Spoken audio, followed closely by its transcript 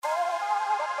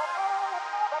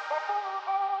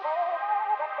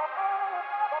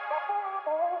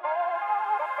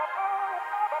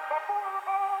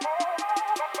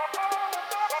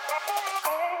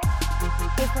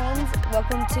friends.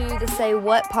 Welcome to the Say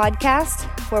What podcast,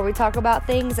 where we talk about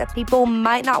things that people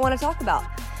might not want to talk about.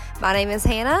 My name is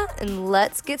Hannah, and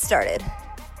let's get started.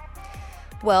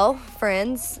 Well,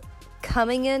 friends,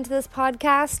 coming into this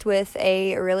podcast with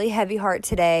a really heavy heart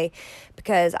today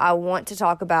because I want to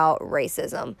talk about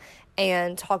racism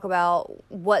and talk about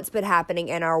what's been happening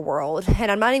in our world. And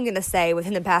I'm not even going to say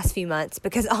within the past few months,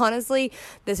 because honestly,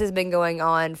 this has been going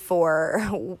on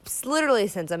for literally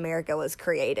since America was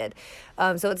created.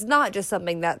 So it's not just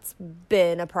something that's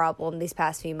been a problem these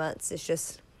past few months. It's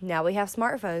just now we have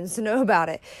smartphones to know about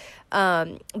it.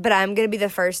 But I'm going to be the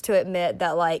first to admit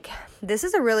that, this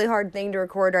is a really hard thing to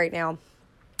record right now.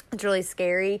 It's really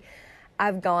scary.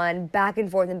 I've gone back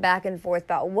and forth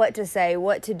about what to say,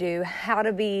 what to do, how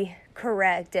to be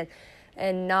correct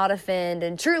and not offend.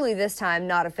 And truly this time,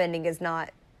 not offending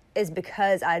is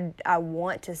because I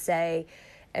want to say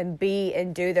and be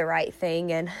and do the right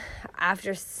thing. And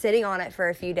after sitting on it for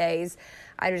a few days,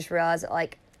 I just realized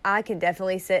that, I can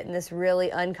definitely sit in this really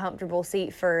uncomfortable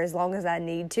seat for as long as I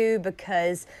need to,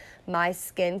 because my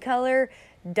skin color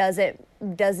does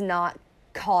not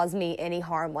cause me any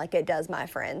harm like it does my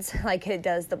friends, like it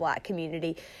does the Black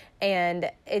community. And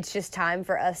it's just time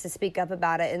for us to speak up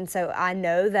about it. And so I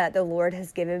know that the Lord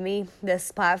has given me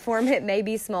this platform. It may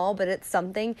be small, but it's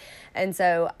something. And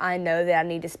so I know that I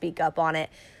need to speak up on it.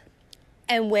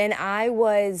 And when I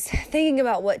was thinking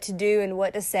about what to do and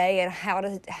what to say and how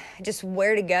to, just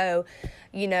where to go,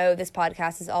 this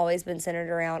podcast has always been centered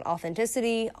around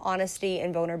authenticity, honesty,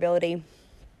 and vulnerability.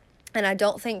 And I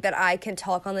don't think that I can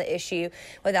talk on the issue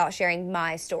without sharing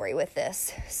my story with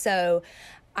this. So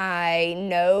I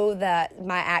know that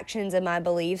my actions and my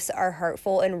beliefs are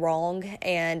hurtful and wrong.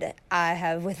 And I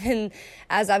have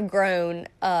as I've grown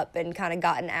up and kind of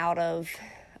gotten out of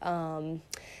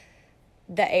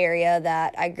the area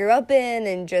that I grew up in,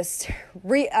 and just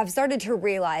I've started to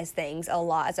realize things a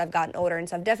lot as I've gotten older. And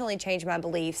so I've definitely changed my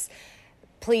beliefs.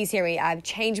 Please hear me. I've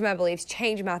changed my beliefs,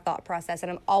 changed my thought process,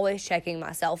 and I'm always checking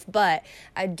myself. But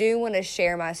I do want to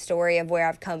share my story of where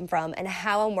I've come from and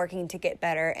how I'm working to get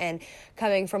better, and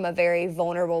coming from a very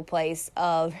vulnerable place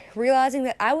of realizing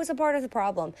that I was a part of the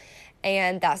problem,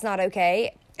 and that's not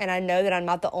okay. And I know that I'm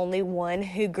not the only one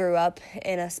who grew up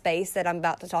in a space that I'm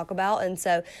about to talk about. And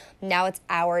so now it's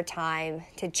our time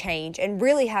to change and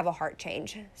really have a heart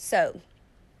change. So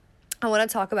I want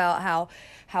to talk about how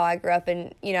I grew up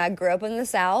in, I grew up in the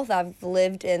South. I've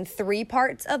lived in 3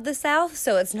 parts of the South,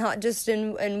 so it's not just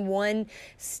in one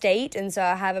state. And so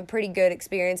I have a pretty good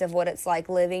experience of what it's like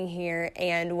living here.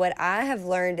 And what I have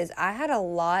learned is I had a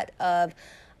lot of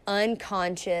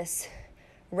unconscious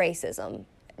racism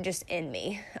just in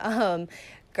me.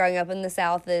 Growing up in the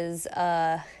South is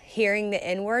hearing the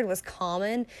N-word was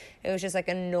common. It was just like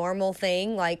a normal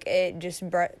thing. It just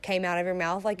came out of your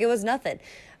mouth like it was nothing.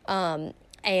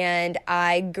 And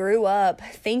I grew up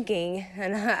thinking,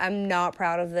 and I'm not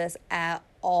proud of this at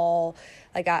all,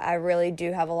 I really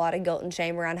do have a lot of guilt and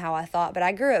shame around how I thought, but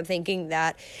I grew up thinking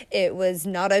that it was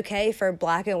not okay for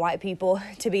Black and white people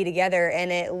to be together.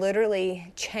 And it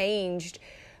literally changed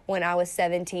when I was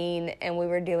 17 and we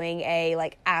were doing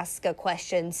a ask a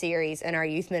question series in our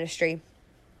youth ministry.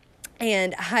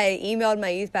 And I emailed my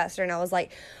youth pastor and I was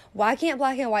like, why can't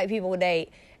Black and white people date?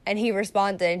 And he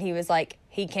responded and he was like,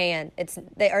 he can.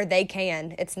 They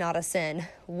can. It's not a sin.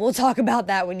 We'll talk about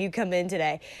that when you come in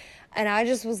today. And I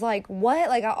just was like, what?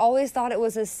 I always thought it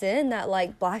was a sin that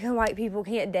Black and white people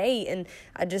can't date. And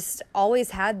I just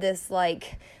always had this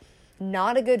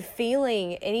not a good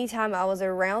feeling anytime I was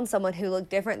around someone who looked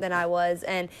different than I was.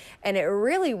 And it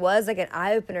really was an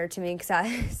eye-opener to me, because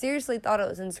I seriously thought it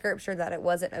was in scripture that it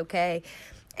wasn't okay.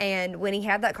 And when he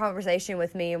had that conversation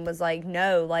with me and was like,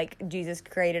 no, Jesus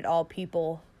created all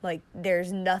people,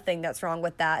 there's nothing that's wrong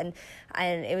with that.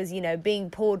 And it was, being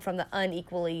pulled from the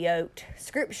unequally yoked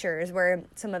scriptures where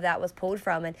some of that was pulled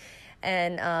from.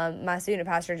 And my student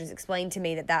pastor just explained to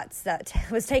me that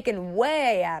was taken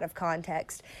way out of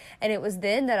context. And it was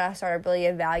then that I started really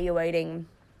evaluating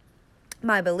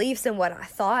my beliefs and what I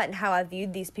thought and how I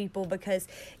viewed these people, because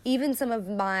even some of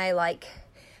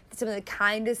the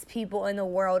kindest people in the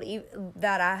world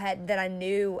that I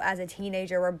knew as a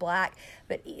teenager were Black,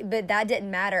 but that didn't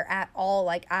matter at all.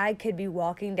 I could be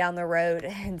walking down the road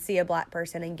and see a Black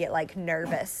person and get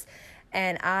nervous.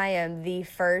 And I am the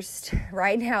first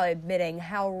right now admitting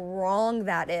how wrong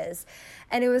that is.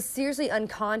 And it was seriously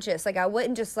unconscious. I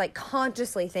wouldn't just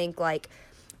consciously think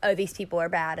oh, these people are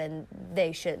bad and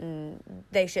they shouldn't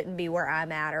be where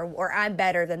I'm at, or I'm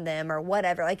better than them, or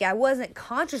whatever. I wasn't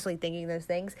consciously thinking those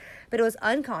things, but it was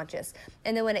unconscious.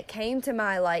 And then when it came to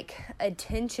my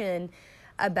attention,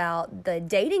 about the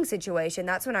dating situation,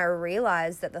 that's when I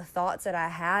realized that the thoughts that I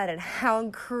had and how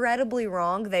incredibly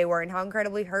wrong they were and how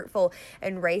incredibly hurtful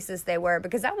and racist they were,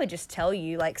 because I would just tell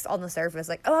you, like, on the surface,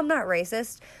 like, oh, I'm not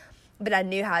racist, but I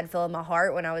knew how I'd feel in my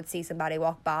heart when I would see somebody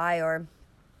walk by, or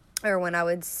when I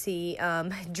would see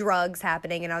drugs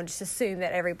happening, and I would just assume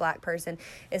that every black person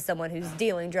is someone who's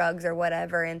dealing drugs or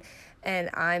whatever, and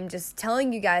I'm just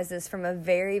telling you guys this from a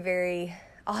very, very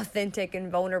authentic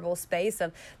and vulnerable space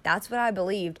of that's what I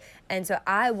believed. And so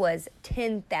I was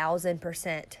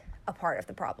 10,000% a part of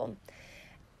the problem.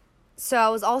 So I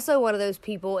was also one of those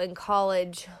people in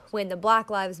college when the Black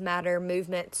Lives Matter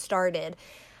movement started.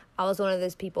 I was one of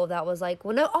those people that was like,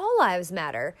 well, no, all lives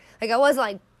matter. Like, I wasn't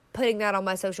like putting that on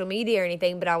my social media or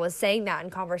anything, but I was saying that in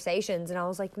conversations, and I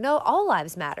was like, no, all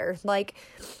lives matter. Like,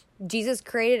 Jesus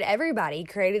created everybody. He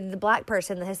created the black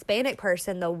person, the Hispanic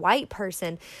person, the white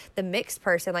person, the mixed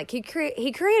person. Like, he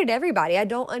created everybody. I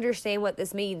don't understand what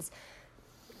this means.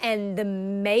 And the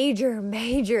major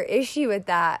issue with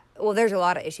that, well, there's a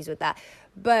lot of issues with that,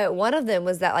 but one of them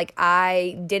was that, like,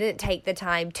 I didn't take the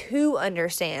time to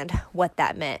understand what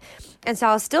that meant. And so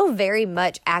I was still very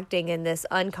much acting in this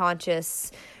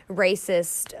unconscious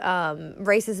racist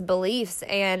beliefs.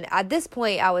 And at this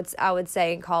point, I would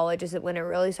say in college is when it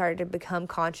really started to become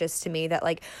conscious to me that,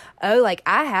 like, oh, like,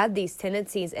 I had these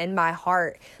tendencies in my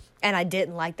heart and I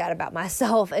didn't like that about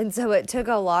myself. And so it took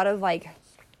a lot of, like,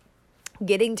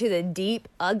 getting to the deep,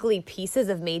 ugly pieces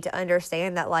of me to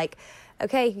understand that, like,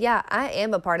 okay, yeah, I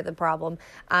am a part of the problem.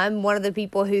 I'm one of the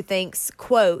people who thinks,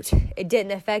 quote, it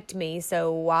didn't affect me,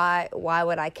 so why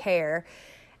would I care?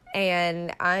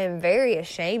 And I am very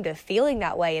ashamed of feeling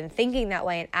that way and thinking that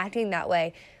way and acting that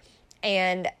way.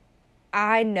 And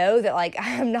I know that, like,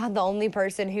 I'm not the only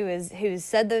person who's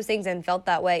said those things and felt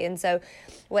that way. And so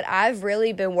what I've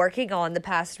really been working on the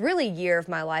past really year of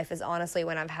my life is honestly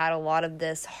when I've had a lot of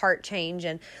this heart change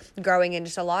and growing in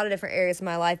just a lot of different areas of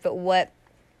my life. But what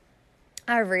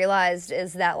I realized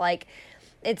is that, like,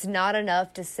 it's not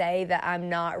enough to say that I'm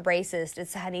not racist.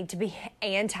 It's I need to be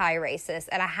anti-racist,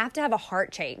 and I have to have a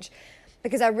heart change,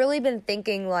 because I've really been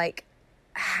thinking, like,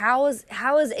 how is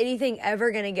anything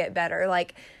ever going to get better?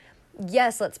 Like,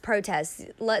 yes, let's protest.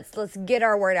 Let's get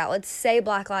our word out. Let's say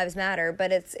Black Lives Matter,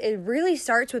 but it really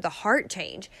starts with a heart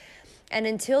change. And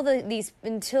until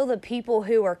the people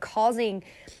who are causing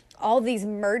all these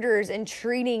murders and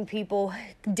treating people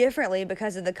differently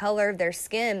because of the color of their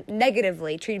skin,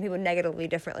 treating people negatively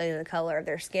differently than the color of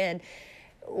their skin,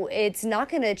 it's not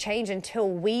going to change until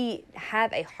we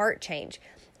have a heart change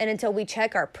and until we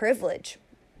check our privilege.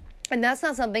 And that's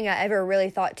not something I ever really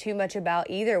thought too much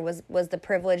about either, was the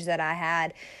privilege that I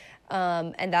had.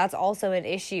 And that's also an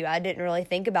issue. I didn't really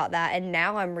think about that. And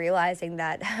now I'm realizing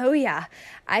that, oh yeah,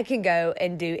 I can go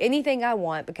and do anything I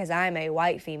want because I'm a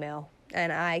white female.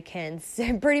 And I can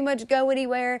pretty much go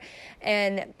anywhere.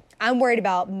 And I'm worried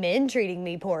about men treating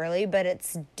me poorly, but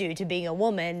it's due to being a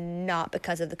woman, not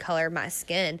because of the color of my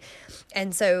skin.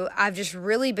 And so I've just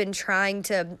really been trying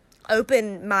to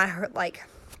open my, like,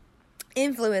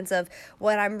 influence of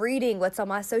what I'm reading, what's on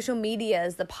my social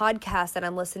medias, the podcast that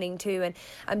I'm listening to. And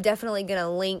I'm definitely going to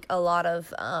link a lot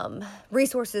of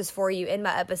resources for you in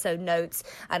my episode notes.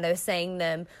 I know saying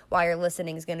them while you're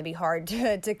listening is going to be hard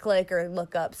to click or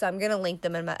look up, so I'm going to link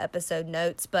them in my episode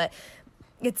notes. But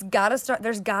it's got to start,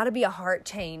 there's got to be a heart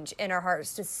change in our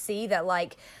hearts to see that,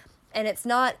 like, and it's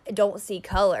not don't see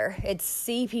color. It's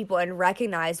see people and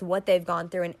recognize what they've gone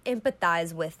through and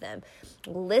empathize with them.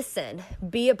 Listen.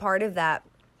 Be a part of that.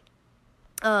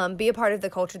 Be a part of the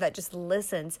culture that just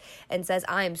listens and says,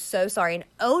 I am so sorry, and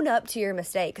own up to your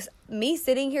mistakes. Me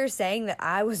sitting here saying that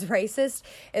I was racist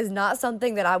is not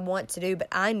something that I want to do, but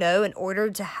I know in order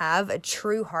to have a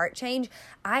true heart change,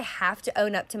 I have to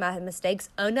own up to my mistakes,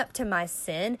 own up to my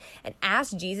sin, and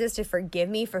ask Jesus to forgive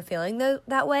me for feeling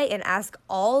that way, and ask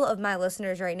all of my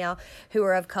listeners right now who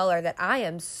are of color that I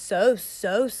am so,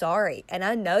 so sorry. And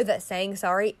I know that saying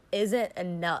sorry isn't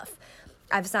enough.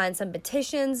 I've signed some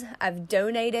petitions. I've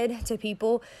donated to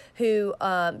people who,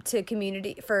 I've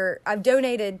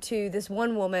donated to this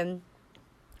one woman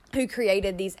who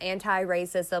created these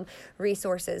anti-racism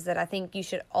resources that I think you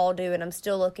should all do. And I'm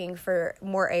still looking for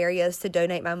more areas to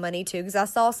donate my money to, because I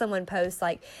saw someone post,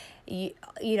 like, you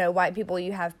know, white people,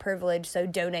 you have privilege, so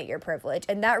donate your privilege.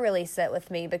 And that really set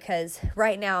with me, because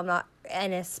right now I'm not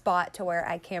in a spot to where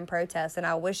I can protest, and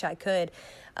I wish I could.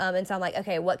 And so I'm like,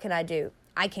 okay, what can I do?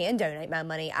 I can donate my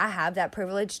money. I have that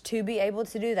privilege to be able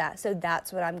to do that. So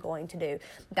that's what I'm going to do.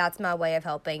 That's my way of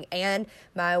helping. And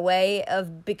my way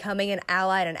of becoming an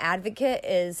ally and an advocate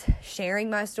is sharing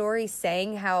my story,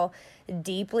 saying how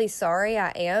deeply sorry I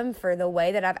am for the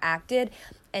way that I've acted,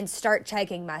 and start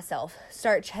checking myself.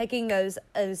 Start checking those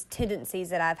tendencies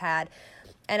that I've had.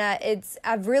 And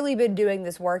I've really been doing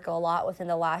this work a lot within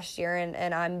the last year,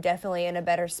 and I'm definitely in a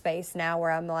better space now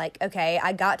where I'm like, okay,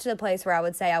 I got to the place where I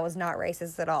would say I was not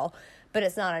racist at all, but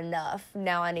it's not enough.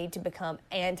 Now I need to become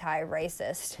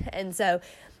anti-racist. And so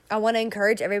I want to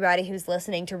encourage everybody who's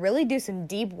listening to really do some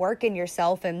deep work in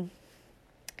yourself and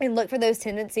look for those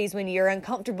tendencies when you're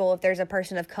uncomfortable if there's a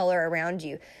person of color around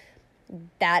you.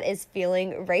 That is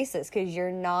feeling racist because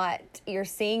you're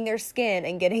seeing their skin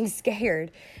and getting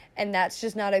scared. And that's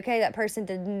just not okay. That person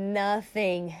did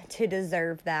nothing to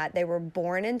deserve that. They were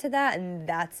born into that, and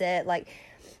that's it. Like,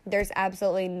 there's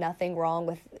absolutely nothing wrong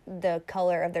with the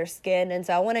color of their skin. And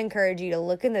so I want to encourage you to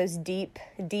look in those deep,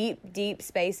 deep, deep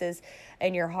spaces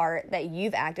in your heart that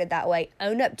you've acted that way.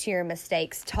 Own up to your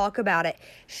mistakes. Talk about it.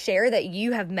 Share that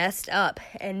you have messed up.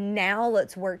 And now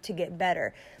let's work to get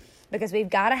better. Because we've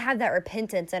got to have that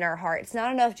repentance in our heart. It's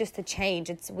not enough just to change.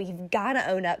 We've got to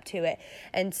own up to it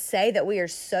and say that we are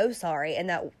so sorry,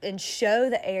 and show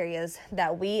the areas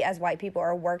that we as white people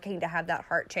are working to have that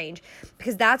heart change.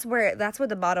 Because that's what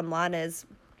the bottom line is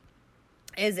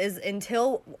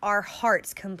until our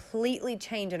hearts completely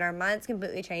change and our minds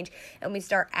completely change and we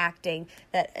start acting,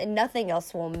 that nothing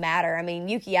else will matter. I mean,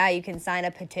 you can sign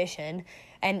a petition,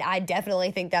 and I definitely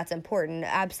think that's important.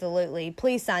 Absolutely.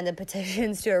 Please sign the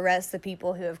petitions to arrest the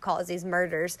people who have caused these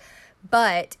murders.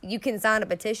 But you can sign a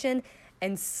petition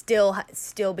and still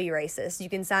be racist. You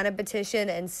can sign a petition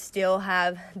and still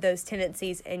have those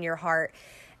tendencies in your heart.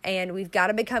 And we've got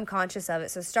to become conscious of it.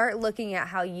 So start looking at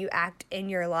how you act in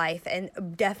your life, and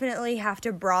definitely have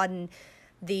to broaden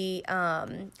the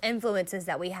influences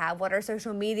that we have, what our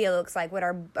social media looks like, what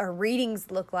our readings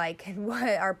look like, and what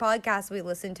our podcasts we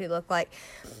listen to look like.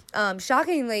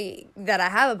 Shockingly that I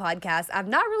have a podcast, I've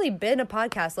not really been a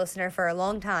podcast listener for a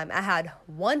long time. I had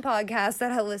one podcast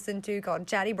that I listened to called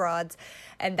Chatty Broads,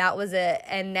 and that was it.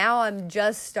 And now I'm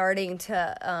just starting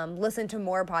to listen to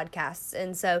more podcasts.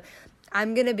 And so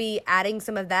I'm going to be adding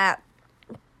some of that,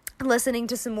 listening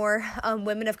to some more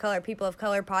women of color, people of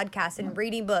color podcasts, and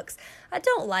reading books. I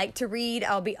don't like to read,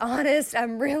 I'll be honest.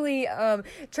 I'm really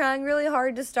trying really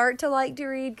hard to start to like to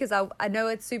read, because I know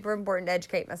it's super important to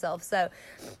educate myself.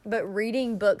 But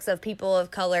reading books of people of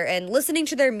color and listening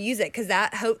to their music, because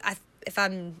if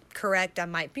I'm correct, I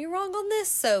might be wrong on this,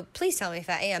 so please tell me if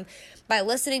I am. By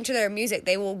listening to their music,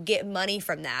 they will get money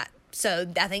from that. So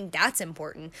I think that's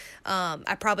important. I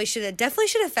definitely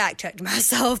should have fact checked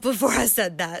myself before I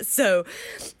said that. So,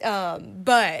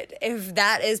 but if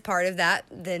that is part of that,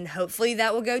 then hopefully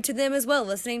that will go to them as well.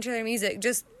 Listening to their music,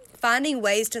 just finding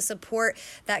ways to support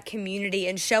that community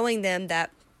and showing them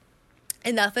that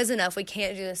enough is enough. We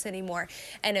can't do this anymore.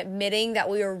 And admitting that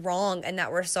we are wrong and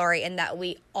that we're sorry and that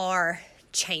we are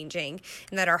changing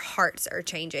and that our hearts are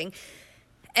changing.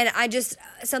 And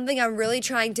something I'm really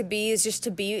trying to be is just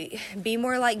to be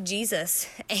more like Jesus.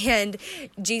 And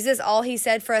Jesus, all he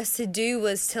said for us to do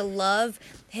was to love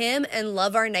him and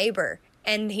love our neighbor.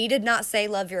 And he did not say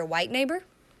love your white neighbor.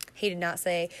 He did not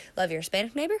say love your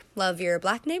Hispanic neighbor, love your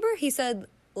black neighbor. He said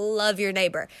love your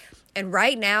neighbor. And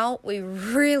right now, we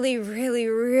really, really,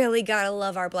 really got to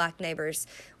love our black neighbors.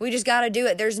 We just got to do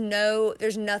it. There's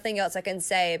nothing else I can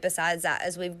say besides that,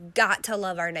 as we've got to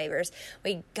love our neighbors.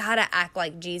 We got to act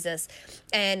like Jesus.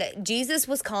 And Jesus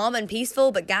was calm and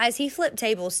peaceful, but guys, he flipped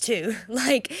tables too.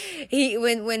 Like,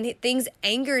 when things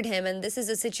angered him, and this is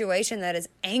a situation that has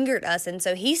angered us, and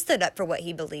so he stood up for what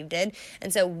he believed in.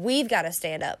 And so we've got to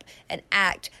stand up and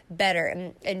act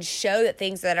better and show that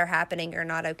things that are happening are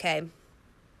not okay.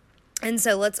 And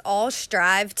so let's all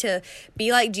strive to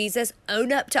be like Jesus,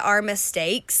 own up to our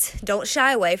mistakes. Don't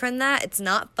shy away from that. It's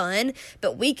not fun,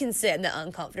 but we can sit in the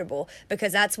uncomfortable,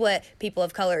 because that's what people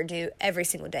of color do every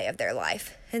single day of their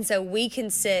life. And so we can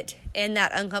sit in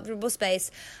that uncomfortable space,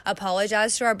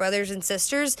 apologize to our brothers and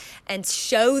sisters, and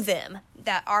show them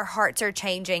that our hearts are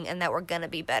changing and that we're going to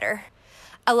be better.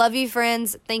 I love you,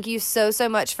 friends. Thank you so, so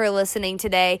much for listening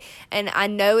today. And I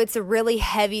know it's a really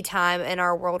heavy time in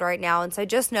our world right now. And so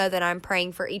just know that I'm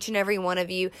praying for each and every one of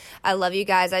you. I love you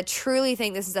guys. I truly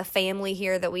think this is a family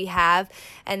here that we have.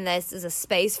 And this is a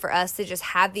space for us to just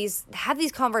have these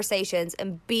conversations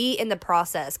and be in the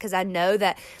process. Because I know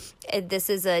that this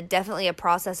is definitely a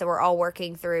process that we're all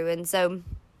working through. And so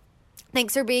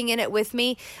Thanks for being in it with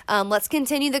me. Let's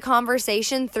continue the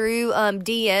conversation through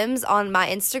DMs on my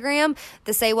Instagram,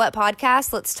 the Say What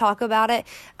Podcast. Let's talk about it.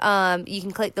 You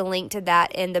can click the link to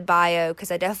that in the bio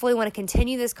because I definitely want to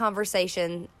continue this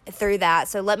conversation through that.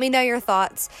 So let me know your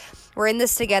thoughts. We're in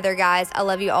this together, guys. I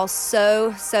love you all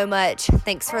so, so much.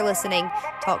 Thanks for listening.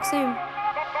 Talk soon.